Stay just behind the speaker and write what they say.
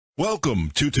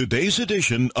Welcome to today's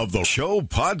edition of the show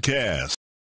podcast.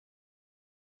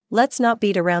 Let's not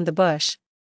beat around the bush.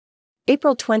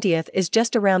 April 20th is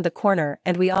just around the corner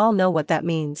and we all know what that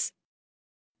means.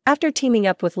 After teaming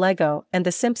up with LEGO and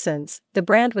The Simpsons, the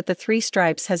brand with the three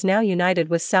stripes has now united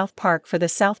with South Park for the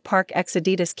South Park x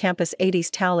Adidas Campus 80s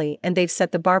Towelie, and they've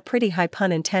set the bar pretty high,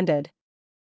 pun intended.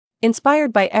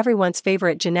 Inspired by everyone's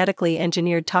favorite genetically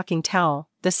engineered talking towel,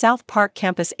 the South Park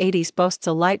Campus 80s boasts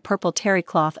a light purple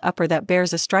terrycloth upper that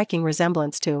bears a striking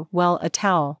resemblance to, well, a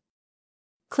towel.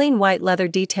 Clean white leather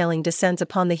detailing descends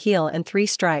upon the heel and three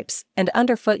stripes, and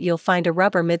underfoot you'll find a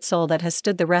rubber midsole that has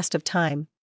stood the rest of time.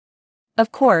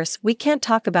 Of course, we can't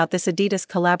talk about this Adidas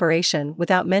collaboration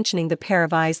without mentioning the pair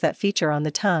of eyes that feature on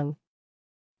the tongue.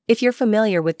 If you're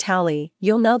familiar with Towelie,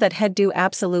 you'll know that he'd do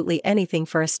absolutely anything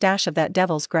for a stash of that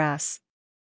devil's grass.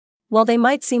 While they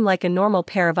might seem like a normal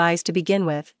pair of eyes to begin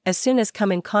with, as soon as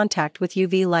come in contact with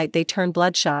UV light they turn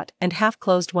bloodshot and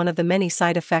half-closed, one of the many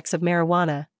side effects of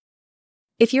marijuana.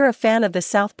 If you're a fan of the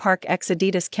South Park x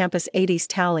Adidas Campus 80s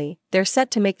Towelie, they're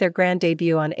set to make their grand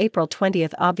debut on April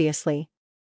 20th obviously.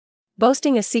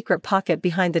 Boasting a secret pocket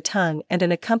behind the tongue and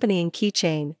an accompanying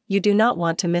keychain, you do not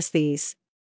want to miss these.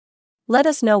 Let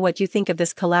us know what you think of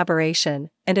this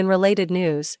collaboration, and in related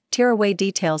news, tearaway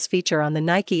details feature on the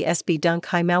Nike SB Dunk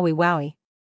High Maui Wowie.